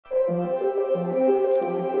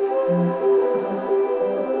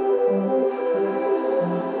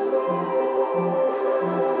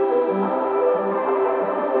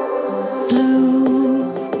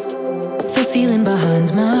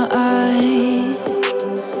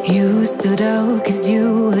you stood out 'cause you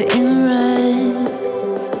were in red.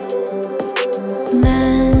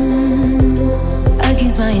 Then,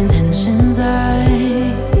 against my intentions, I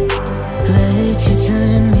let you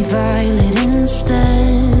turn me violet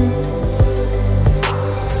instead.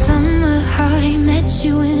 Summer high, met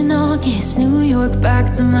you in August. New York, back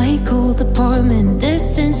to my cold apartment.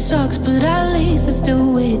 Distance sucks, but at least I'm still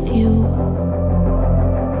with you.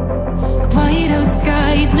 White out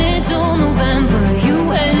skies, middle November. You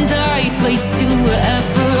and I, flights to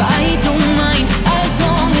wherever. I don't mind, as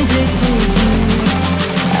long as it's with you.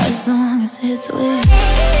 As long as it's with you.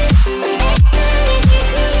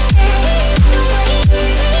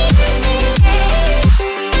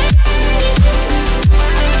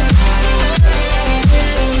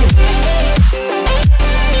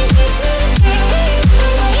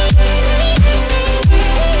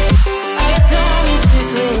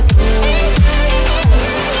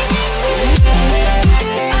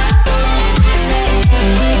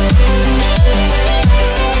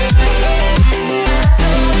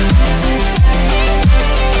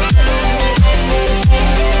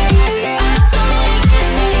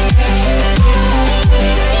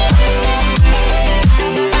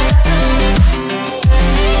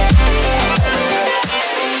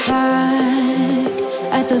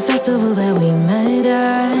 Festival that we met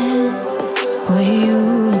at, where you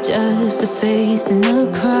were just a face in a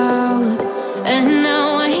crowd. And now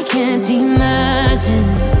I can't imagine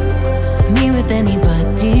me with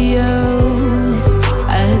anybody else.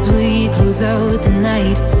 As we close out the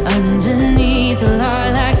night underneath the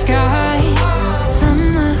lilac sky.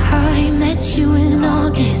 Summer high, met you in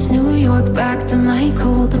August. New York, back to my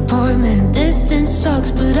cold apartment. Distance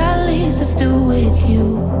sucks, but at least I'm still with you.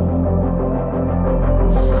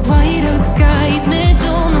 White out skies,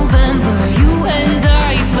 middle November. You and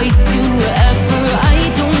I, flights to wherever. I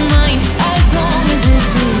don't mind, as long as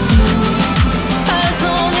it's with you. As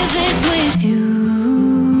long as it's with you.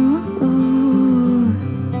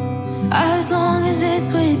 As long as it's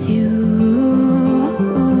with you.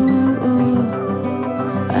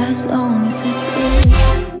 As long as it's with you.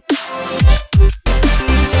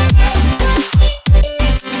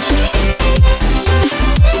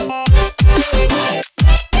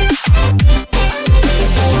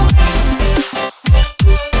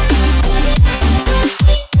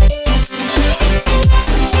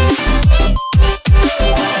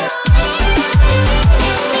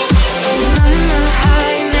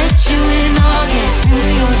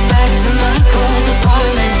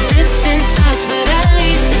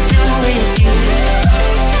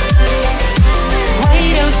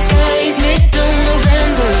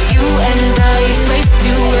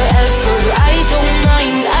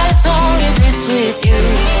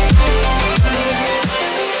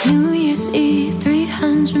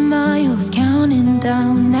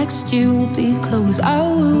 You will be close, I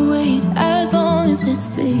will wait as long as it's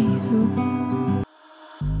for you.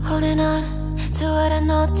 Holding on to what I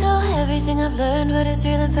know, to everything I've learned. What is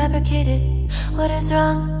real and fabricated? What is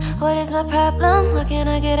wrong? What is my problem? What can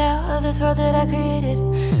I get out of this world that I created?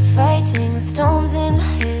 Fighting the storms in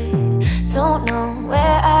my head. Don't know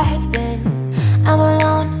where I have been. I'm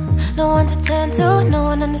alone, no one to turn to. No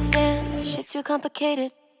one understands, shit's too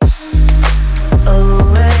complicated.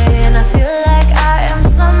 Away, and I feel like I am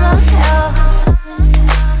someone else.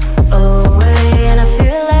 Away, and I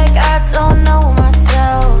feel like I don't know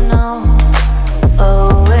myself, no.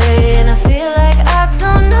 Away, and I feel like I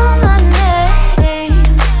don't know my name.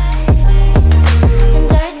 And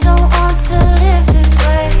I don't want to live this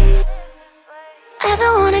way. I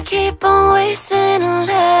don't want to keep on wasting a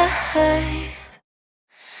life.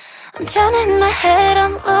 I'm drowning in my head,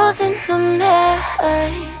 I'm losing my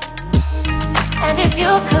mind. And if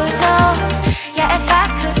you could know, yeah, if I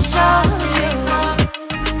could show you,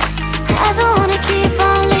 I don't wanna keep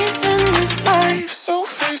on living this life so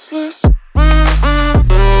faceless.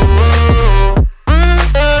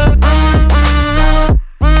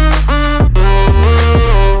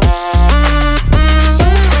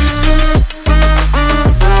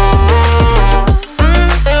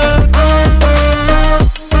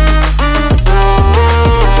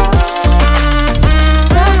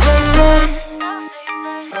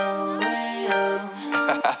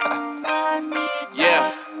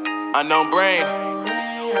 Unknown Brain,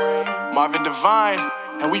 Marvin Divine,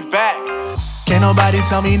 and we back. Can't nobody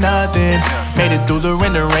tell me nothing. Made it through the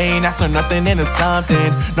rain and rain, I turn nothing into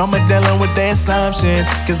something. No more dealing with their assumptions,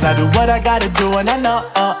 cause I do what I gotta do and I know,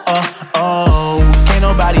 can't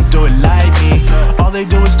nobody do it like me. All they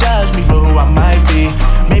do is judge me for who I might be.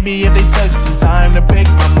 Maybe if they took some time to pick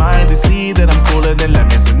my mind, they see that I'm cooler than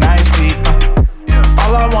lemons and iced tea.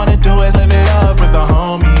 All I wanna do is live it up with the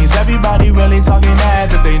homies. Everybody only talking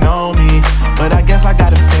as if they know me, but I guess I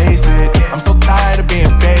gotta face it. I'm so tired of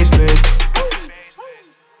being faceless.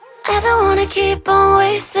 I don't wanna keep on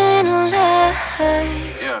wasting life.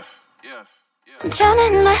 Yeah. I'm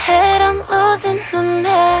drowning in my head, I'm losing the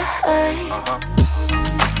mind.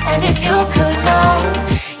 And if you could know,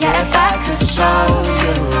 yeah, if I could show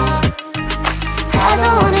you, I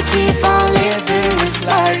don't wanna keep on living this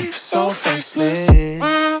life so faceless.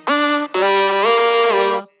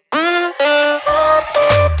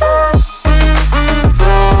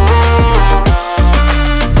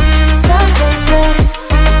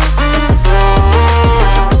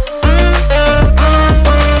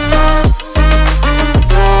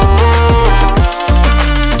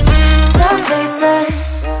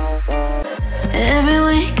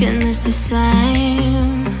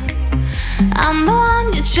 I'm the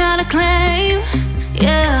one you try to claim.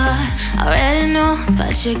 Yeah, I already know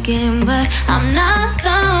about your game, but I'm not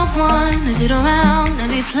the one to sit around and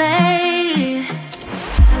be played.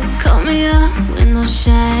 Call me up with no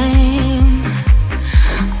shame.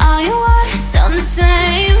 All your words sound the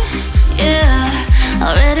same. Yeah, I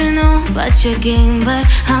already know about your game, but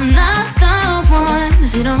I'm not the one to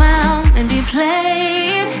sit around and be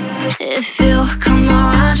played. If you come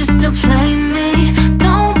around just to play me,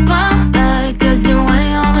 don't bother, cause you're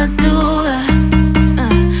way overdue.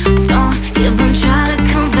 Don't even try to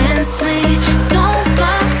convince me. Don't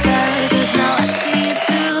bother, cause now I see it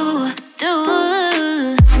through.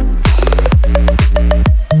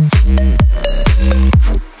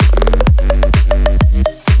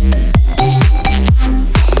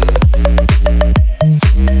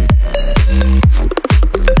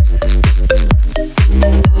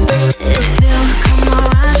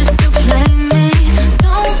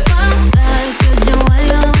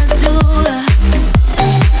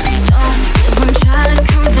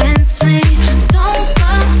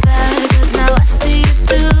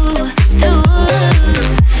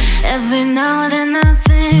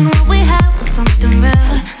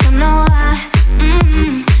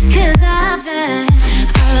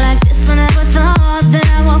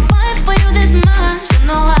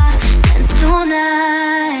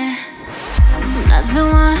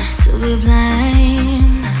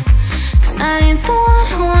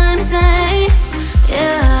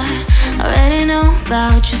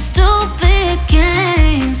 About your stupid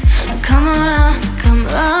games. Come around.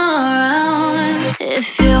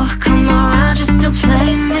 If you come around just to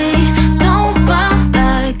play me, don't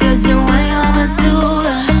bother, cause you're way overdue.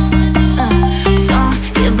 Don't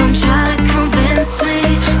even try to convince me.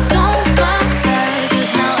 Don't bother,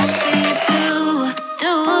 cause now I see it through.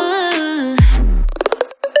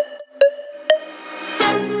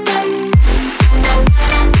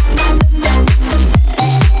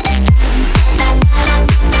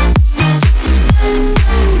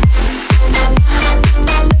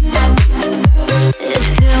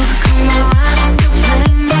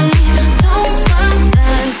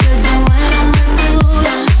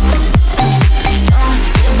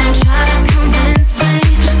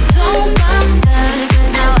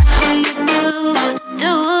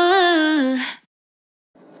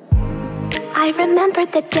 I remember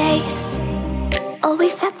the days,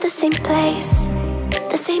 always at the same place,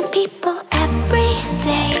 the same people every